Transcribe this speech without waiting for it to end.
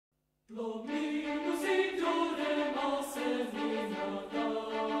On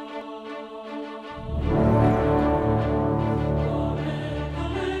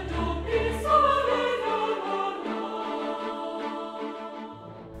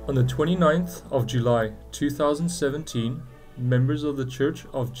the 29th of July 2017, members of the Church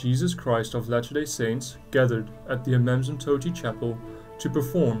of Jesus Christ of Latter-day Saints gathered at the Amamzimtoti Chapel to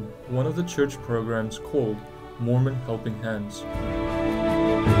perform one of the church programs called Mormon Helping Hands.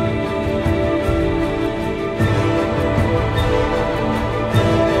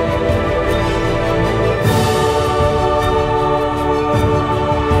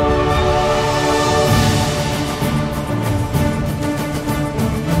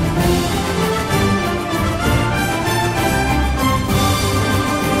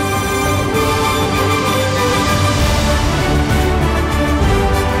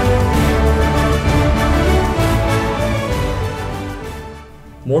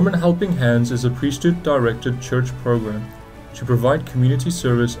 Mormon Helping Hands is a priesthood-directed church program to provide community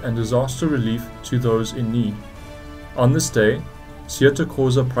service and disaster relief to those in need. On this day,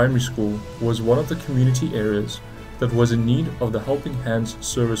 Siatakoza Primary School was one of the community areas that was in need of the Helping Hands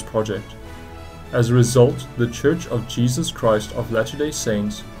service project. As a result, the Church of Jesus Christ of Latter-day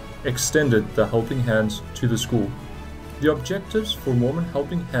Saints extended the Helping Hands to the school. The objectives for Mormon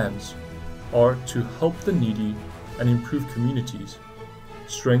Helping Hands are to help the needy and improve communities,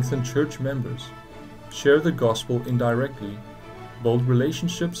 strengthen church members, share the gospel indirectly, build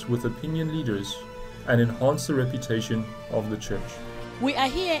relationships with opinion leaders, and enhance the reputation of the church. We are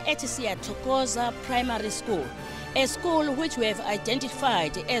here at Siatakoza Primary School, a school which we have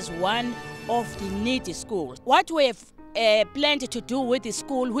identified as one of the needy schools. What we have planned to do with the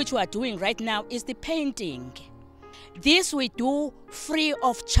school, which we are doing right now, is the painting. This we do free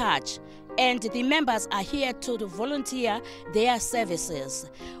of charge, and the members are here to volunteer their services.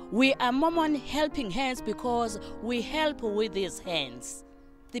 We are Mormon Helping Hands because we help with these hands.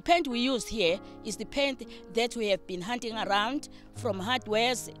 The paint we use here is the paint that we have been hunting around from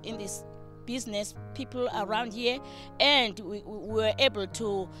hardwares in this business, people around here, and we were able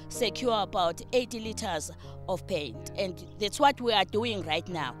to secure about 80 liters of paint, and that's what we are doing right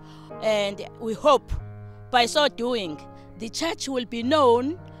now. And we hope by so doing, the church will be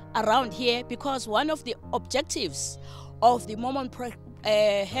known around here, because one of the objectives of the Mormon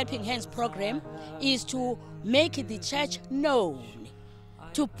Helping Hands program is to make the church known,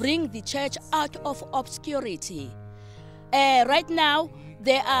 to bring the church out of obscurity. Right now,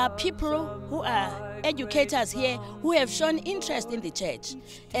 there are people who are educators here who have shown interest in the church,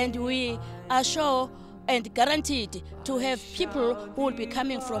 and we are sure and guaranteed to have people who will be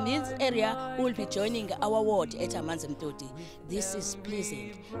coming from this area who will be joining our ward at Amamzimtoti. This is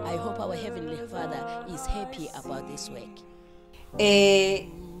pleasing. I hope our Heavenly Father is happy about this work.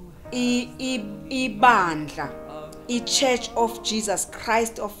 Ibandla, Church of Jesus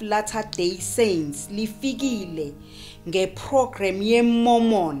Christ of Latter-day Saints, lifikile ngeprogram ye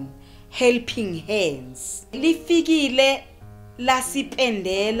Mormon Helping Hands. Lifikile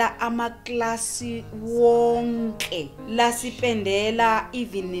lasipendela amaklasi wonke, lasipendela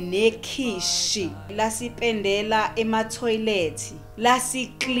even nekhishi, lasipendela ematoilet,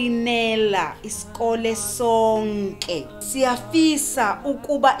 lasiklinela isikole sonke. Siyafisa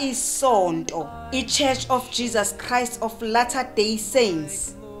ukuba isonto, iChurch of Jesus Christ of Latter-day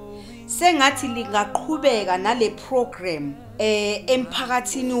Saints, sengathi lingaqhubeka nale program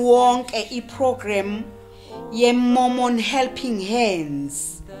emphakathini wonke, iprogram ye Mormon Helping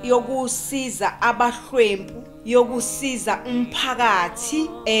Hands, yokusiza abahlwempu, yokusiza umphakathi,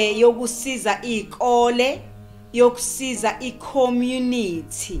 yokusiza izikole, yokusiza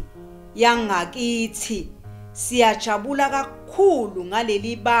icommunity yangakithi. Siyajabula kakhulu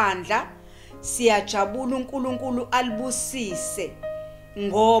ngaleli bandla, siyajabula uNkulunkulu alibusise,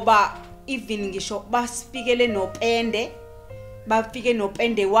 ngoba even ngisho basifikele nopende, bafike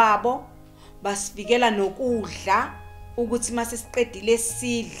nopende wabo, basifikela nokudla ukuthi mase siqedile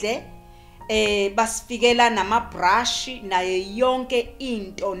sidle, basifikela namabrush nayo yonke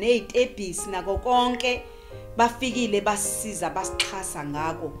into nezitebhisi nako konke, bafikile basisiza, basixhasa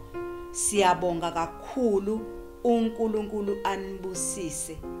ngako. Siyabonga kakhulu, uNkulunkulu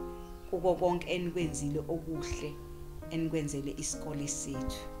anibusise kuko konke enikwenzile okuhle, enikwenzele isikole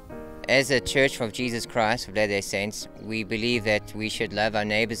sethu. As a Church of Jesus Christ of Latter-day Saints, we believe that we should love our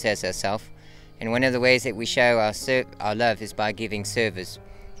neighbors as ourselves. And one of the ways that we show our love is by giving service.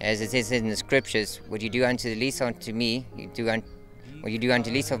 As it is in the scriptures, what you do unto the least unto me, what you do unto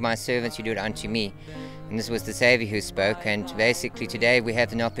the least of my servants, you do it unto me. And this was the Savior who spoke. And basically today we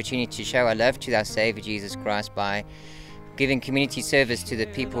have an opportunity to show our love to our Savior Jesus Christ by giving community service to the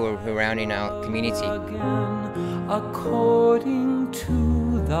people who are around in our community. According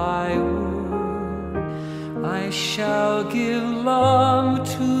to thy word, I shall give love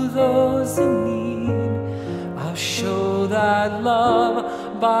to those in need. I'll show that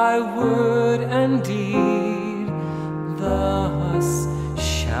love by word and deed. Thus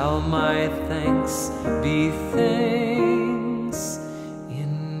shall my thanks be thanked.